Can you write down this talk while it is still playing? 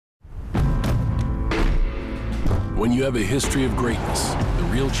When you have a history of greatness, the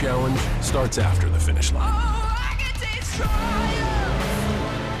real challenge starts after the finish line. Oh, I can taste triumph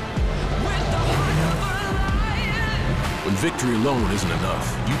with the heart of a lion. When victory alone isn't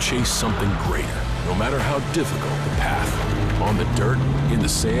enough, you chase something greater, no matter how difficult the path. On the dirt, in the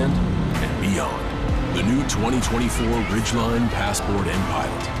sand, and beyond. The new 2024 Ridgeline, Passport, and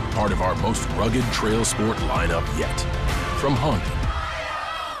Pilot. Part of our most rugged trail sport lineup yet. From Honda.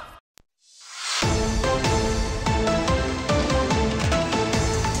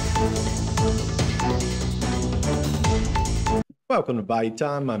 Welcome to Bayou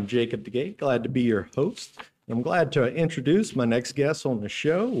Time. I'm Jacob DeGate. Glad to be your host. I'm glad to introduce my next guest on the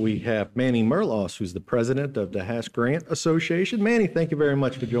show. We have Manny Merlos, who's the president of the Hache Grant Association. Manny, thank you very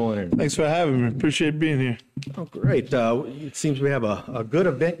much for joining. Thanks for having me. Appreciate being here. Oh, great. It seems we have a good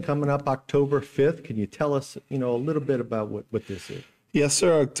event coming up October 5th. Can you tell us, a little bit about what this is? Yes,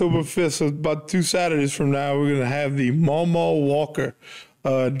 sir. October 5th, so about 2 Saturdays from now, we're going to have the MawMaw Walker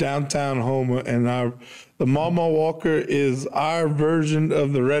downtown Houma. And the MawMaw Walker is our version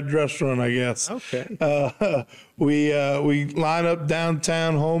of the Red Dress Run, I guess. Okay. We line up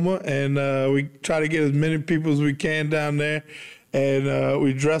downtown Houma, and we try to get as many people as we can down there. And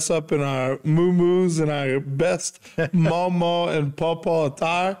we dress up in our moo-moos and our best MawMaw and pawpaw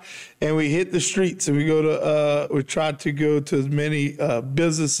attire, and we hit the streets. And we try to go to as many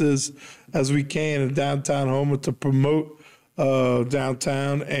businesses as we can in downtown Houma to promote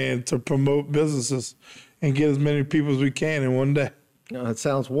downtown and to promote businesses and get as many people as we can in one day. No, that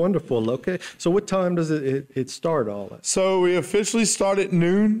sounds wonderful. Okay. So what time does it start all that? So we officially start at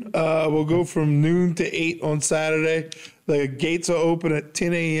noon. We'll go from noon to 8 on Saturday. The gates are open at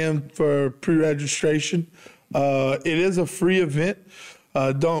 10 a.m. for pre-registration. It is a free event.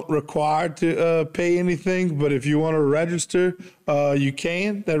 Don't require to pay anything, but if you want to register, you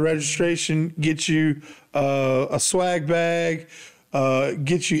can. That registration gets you a swag bag,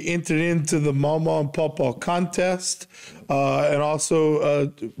 gets you entered into the MawMaw and Pawpaw contest, and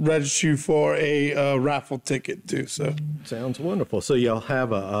also register you for a raffle ticket too. So sounds wonderful. So you'll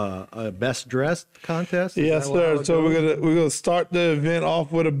have a best dressed contest? Yes, sir. So we're gonna start the event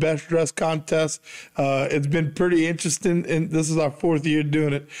off with a best dressed contest. It's been pretty interesting, and this is our 4th year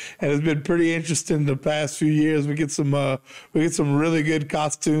doing it, and it's been pretty interesting the past few years. We get some really good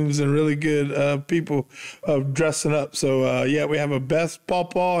costumes and really good people dressing up. So yeah, we have a best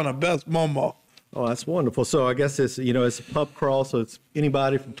pawpaw and a best MawMaw. Oh, that's wonderful. So I guess it's a pub crawl, so it's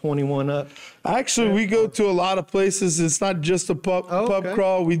anybody from 21 up? Actually, we go to a lot of places. It's not just a pub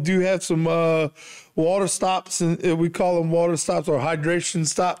crawl. We do have some water stops, and we call them water stops or hydration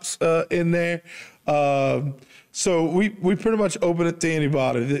stops in there. So we pretty much open it to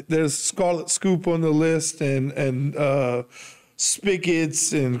anybody. There's Scarlet Scoop on the list, and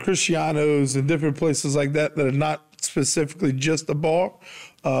Spigots and Cristiano's and different places like that are not specifically just a bar.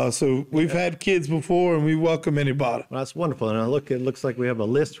 So we've had kids before, and we welcome anybody. Well, that's wonderful. And it looks like we have a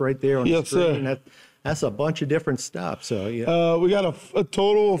list right there on the screen. Sir. That's a bunch of different stops. So yeah. We got a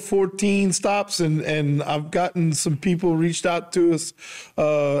total of 14 stops, and I've gotten some people reached out to us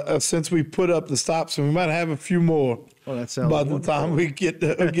since we put up the stops, and we might have a few more. Oh, that sounds by wonderful. the time we get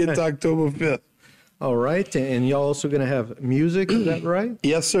to October 5th. All right, and y'all also going to have music, is that right?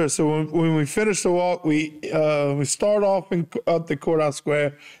 Yes, sir. So when we finish the walk, we start off at the Courthouse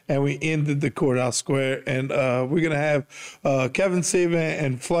Square, and we end at the Courthouse Square. And we're going to have Kevin Saban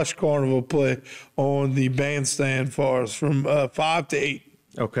and Flush Carnival play on the bandstand for us from 5 to 8.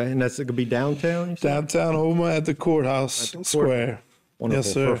 Okay, and that's going to be downtown? You said? Downtown Houma at the Courthouse Square. Wonderful.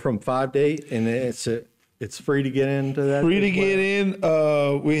 Yes, sir. From 5 to 8, and it's free to get into that? Free to get in.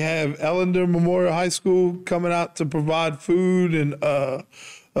 We have Ellender Memorial High School coming out to provide food and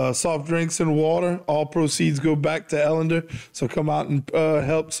soft drinks and water. All proceeds go back to Ellender. So come out and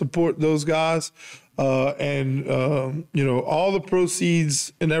help support those guys. And all the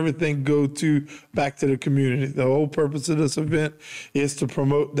proceeds and everything go back to the community. The whole purpose of this event is to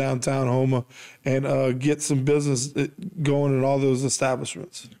promote downtown Houma and get some business going in all those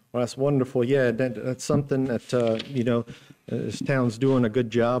establishments. Well, that's wonderful. Yeah, that's something that, this town's doing a good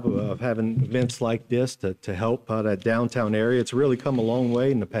job of having events like this to help that downtown area. It's really come a long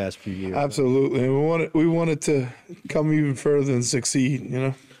way in the past few years. Absolutely. And we want it to come even further and succeed,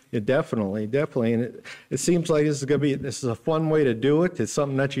 Yeah, definitely. And it seems like this is a fun way to do it. It's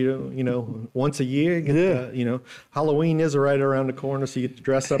something that once a year. Halloween is right around the corner, so you get to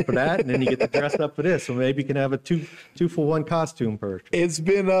dress up for that, and then you get to dress up for this. So maybe you can have a two for one costume purchase. It's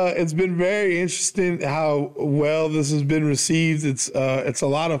been very interesting how well this has been received. It's a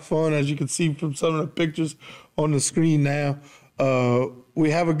lot of fun, as you can see from some of the pictures on the screen now.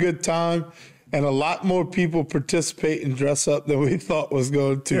 We have a good time. and a lot more people participate and dress up than we thought was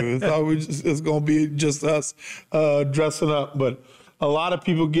going to. We thought it was going to be just us dressing up, but a lot of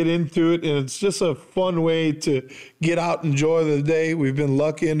people get into it, and it's just a fun way to get out and enjoy the day. We've been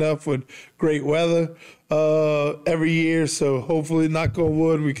lucky enough with great weather every year, so hopefully, knock on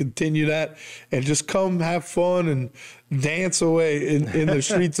wood, we continue that and just come have fun and dance away in the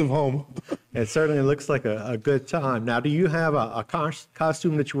streets of Houma. It certainly looks like a good time. Now, do you have a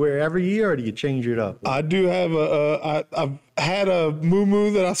costume that you wear every year, or do you change it up? I do have I've had a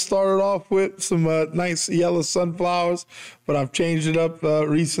MawMaw that I started off with, some nice yellow sunflowers, but I've changed it up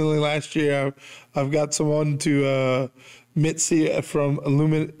recently. Last year, I've got someone to Mitzi from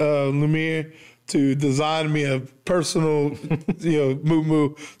Lumiere to design me a personal,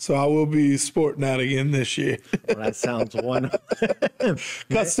 MawMaw. So I will be sporting that again this year. Well, that sounds wonderful.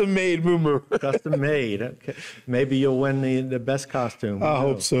 Custom made MawMaw. Custom made. Okay. Maybe you'll win the best costume. I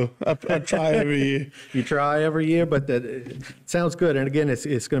hope so. I try every year. You try every year, but it sounds good. And again,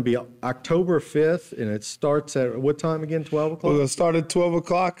 it's going to be October 5th, and it starts at what time again? 12 o'clock? We're going to start at 12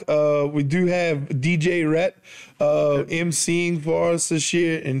 o'clock. We do have DJ Rhett emceeing for us this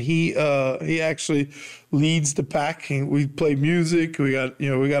year, and he actually leads the pack. We play music. We got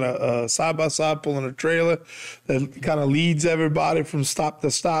a side-by-side pulling a trailer that kind of leads everybody from stop to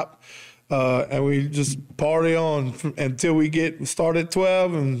stop. And we just party on until we start at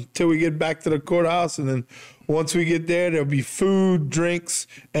 12 until we get back to the courthouse. And then once we get there, there'll be food, drinks,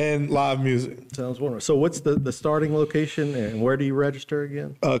 and live music. Sounds wonderful. So what's the starting location, and where do you register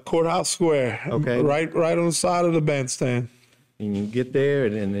again? Courthouse Square. Okay. Right on the side of the bandstand. And you get there,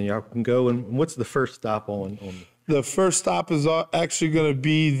 and then y'all can go. And what's the first stop on? The first stop is actually going to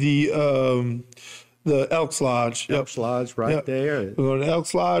be the Elks Lodge. Elks Lodge right there. We're going to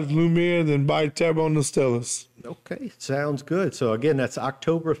Elks Lodge, Lumiere, then Bayou and Distillers. Okay, sounds good. So again, that's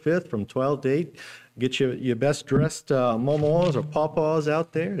October 5th from 12 to 8. Get your best dressed MawMaws or pawpaws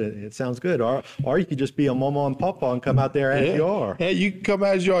out there. It sounds good. Or you could just be a MawMaw and pawpaw and come out there as you are. Yeah, you can come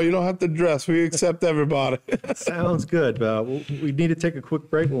as you are. You don't have to dress. We accept everybody. Sounds good. We need to take a quick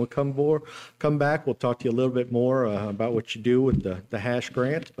break. When we come back, we'll talk to you a little bit more about what you do with the Hache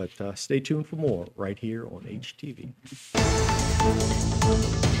grant. But stay tuned for more right here on HTV.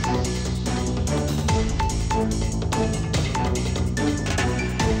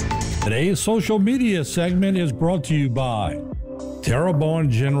 Today's social media segment is brought to you by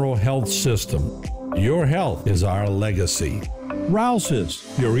Terrebonne General Health System. Your health is our legacy.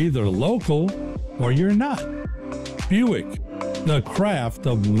 Rouse's, you're either local or you're not. Buick, the craft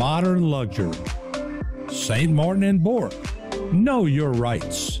of modern luxury. St. Martin and Bork, know your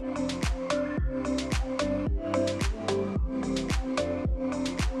rights.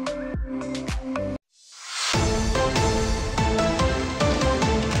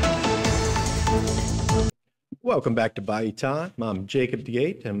 Welcome back to Bayou Time. I'm Jacob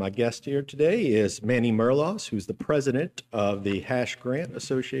DeGate, and my guest here today is Manny Merlos, who's the president of the Hache Grant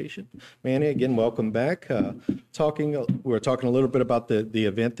Association. Manny, again, welcome back. We're talking a little bit about the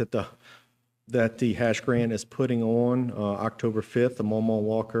event that the Hache Grant is putting on October 5th, the MawMaw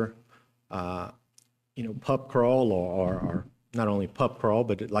Walker, pup crawl or not only pup crawl,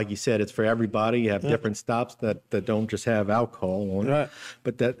 but like you said, it's for everybody. You have different stops that don't just have alcohol on it. Right.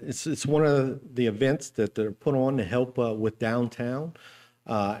 But that it's one of the events that they're put on to help with downtown.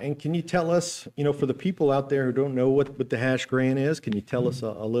 And can you tell us, for the people out there who don't know what the Hache Grant is, can you tell us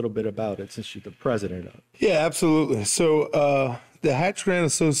a little bit about it since you're the president of it? Yeah, absolutely. So the Hache Grant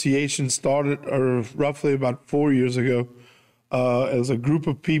Association started roughly about 4 years ago as a group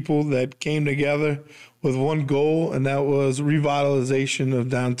of people that came together with one goal, and that was revitalization of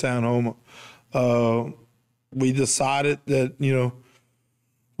downtown Houma. We decided that,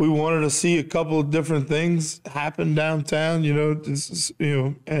 we wanted to see a couple of different things happen downtown,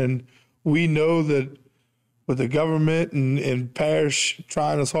 and we know that with the government and parish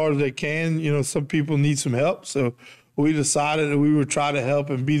trying as hard as they can, some people need some help. So we decided that we would try to help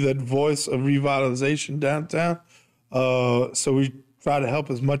and be that voice of revitalization downtown. So we try to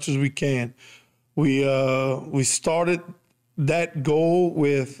help as much as we can. We started that goal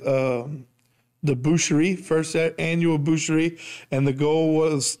with the boucherie, first annual boucherie, and the goal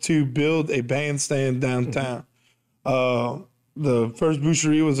was to build a bandstand downtown. The first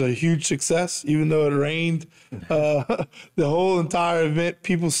boucherie was a huge success, even though it rained. The whole entire event,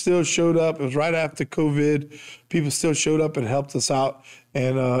 people still showed up. It was right after COVID. People still showed up and helped us out,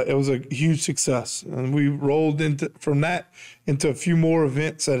 and it was a huge success. And we rolled from that into a few more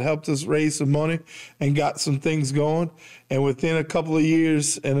events that helped us raise some money and got some things going. And within a couple of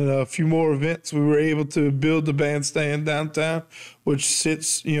years and a few more events, we were able to build the bandstand downtown, which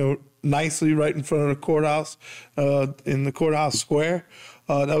sits, nicely right in front of the courthouse, in the courthouse square.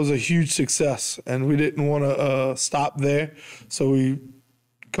 That was a huge success, and we didn't want to stop there. So we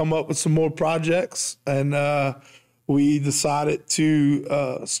come up with some more projects, and we decided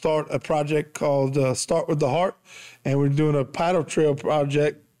to start a project called Start with the Heart, and we're doing a paddle trail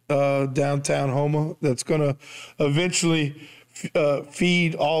project downtown Houma that's going to eventually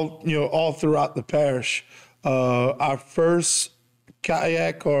feed all throughout the parish. Our first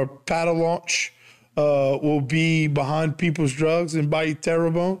kayak or paddle launch will be behind People's Drugs in Bayou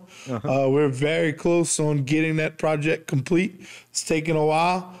Terrebonne. We're very close on getting that project complete. It's taken a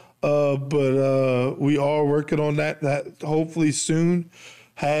while, but we are working on that. That hopefully soon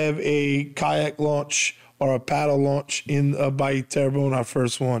have a kayak launch or a paddle launch in Bayou Terrebonne, our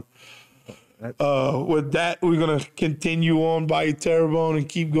first one. With that, we're going to continue on Bayou Terrebonne and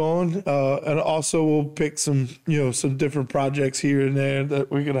keep going. And also we'll pick some different projects here and there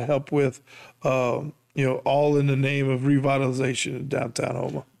that we're going to help with, all in the name of revitalization in downtown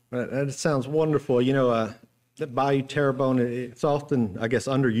Houma. That sounds wonderful. That Bayou Terrebonne, it's often, I guess,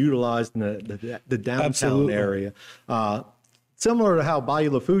 underutilized in the downtown Absolutely. area. Similar to how Bayou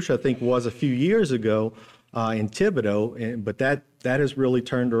Lafourche, I think, was a few years ago in Thibodaux, but that has really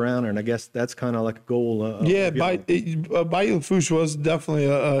turned around, and I guess that's kind of like a goal. Bayou Lafourche was definitely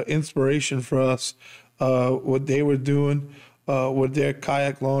an inspiration for us. What they were doing with their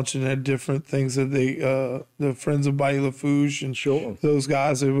kayak launch and their different things that the Friends of Bayou Lafourche and Sure. those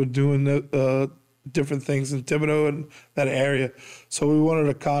guys that were doing different things in Thibodaux and that area. So we wanted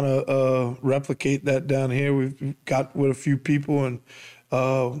to kind of replicate that down here. We've got with a few people, and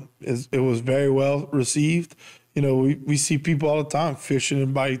it was very well received. We see people all the time fishing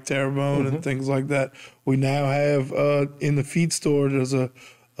in Bayou Terrebonne and things like that. We now have in the feed store, there's a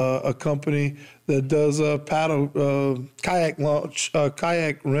company that does kayak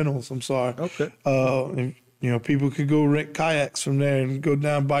rentals. I'm sorry. Okay. And, people could go rent kayaks from there and go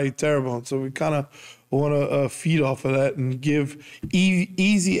down Bayou Terrebonne. So we kind of want to feed off of that and give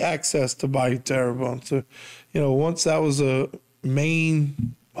easy access to Bayou Terrebonne. So, once that was a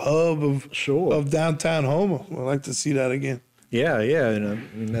main hub of downtown Houma, I'd like to see that again. Yeah,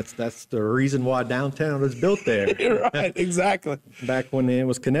 and that's the reason why downtown was built there. Right, exactly. Back when it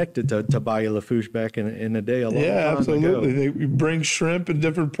was connected to Bayou Lafourche back in the day, a long time absolutely. ago. They bring shrimp and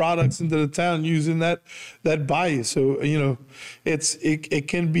different products into the town using that bayou. So it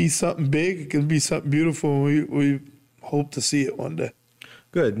can be something big. It can be something beautiful. We hope to see it one day.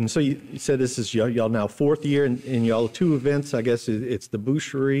 Good. And so you said this is y'all now fourth year in y'all two events. I guess it's the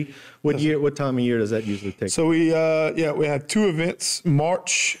boucherie. What time of year does that usually take? So we have two events. In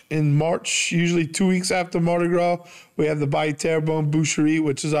March, usually 2 weeks after Mardi Gras, we have the Bayou Terrebonne Boucherie,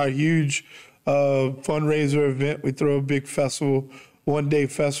 which is our huge fundraiser event. We throw a big festival, one-day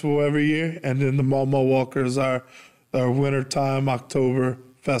festival every year, and then the MawMaw Walker is our wintertime October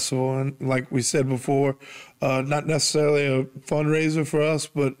festival. And like we said before, not necessarily a fundraiser for us,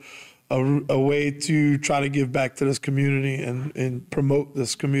 but a way to try to give back to this community and promote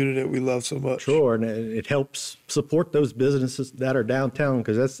this community that we love so much. Sure, and it helps support those businesses that are downtown,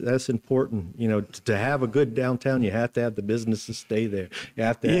 because that's important. To have a good downtown, you have to have the businesses stay there. You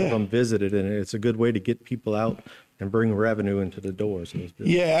have to have them visited, and it's a good way to get people out and bring revenue into the doors.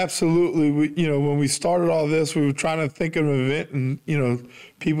 Yeah, absolutely. When we started all this, we were trying to think of an event, and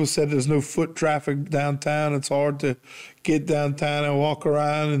people said there's no foot traffic downtown. It's hard to get downtown and walk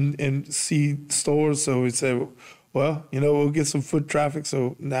around and see stores. So we said, well, we'll get some foot traffic.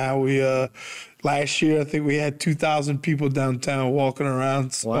 So now we last year I think we had 2,000 people downtown walking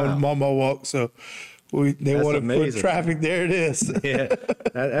around on MawMaw Walk. So they wanted foot traffic. There it is. Yeah,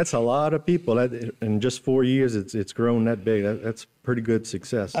 that's a lot of people. In just 4 years, it's grown that big. That's pretty good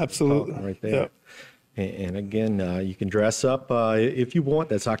success. Absolutely. Right there. Yeah. And again, you can dress up if you want.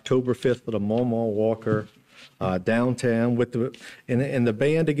 That's October 5th for the MawMaw Walker downtown with the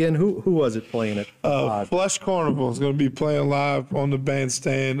band again. Who was it playing it? Flesh Carnival is going to be playing live on the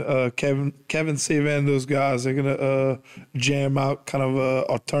bandstand. Kevin Savan, those guys, they're going to jam out kind of a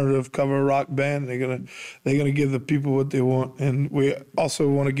alternative cover rock band. They're gonna give the people what they want. And we also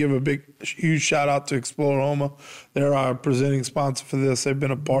want to give a huge shout out to Explore Houma. They're our presenting sponsor for this. They've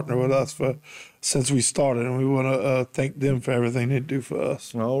been a partner with us since we started, and we want to thank them for everything they do for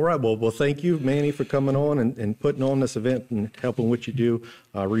us. All right. Well, thank you, Manny, for coming on and putting on this event and helping what you do,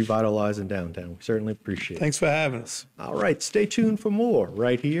 revitalizing downtown. We certainly appreciate it. Thanks for having us. All right. Stay tuned for more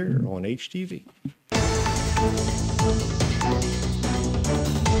right here on HTV.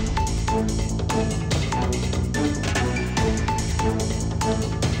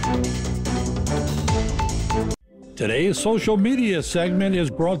 Today's social media segment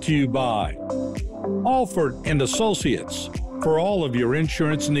is brought to you by Alford and Associates for all of your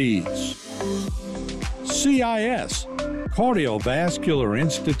insurance needs. CIS, Cardiovascular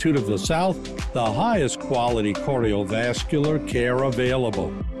Institute of the South, the highest quality cardiovascular care available.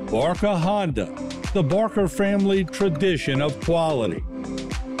 Barker Honda, the Barker family tradition of quality.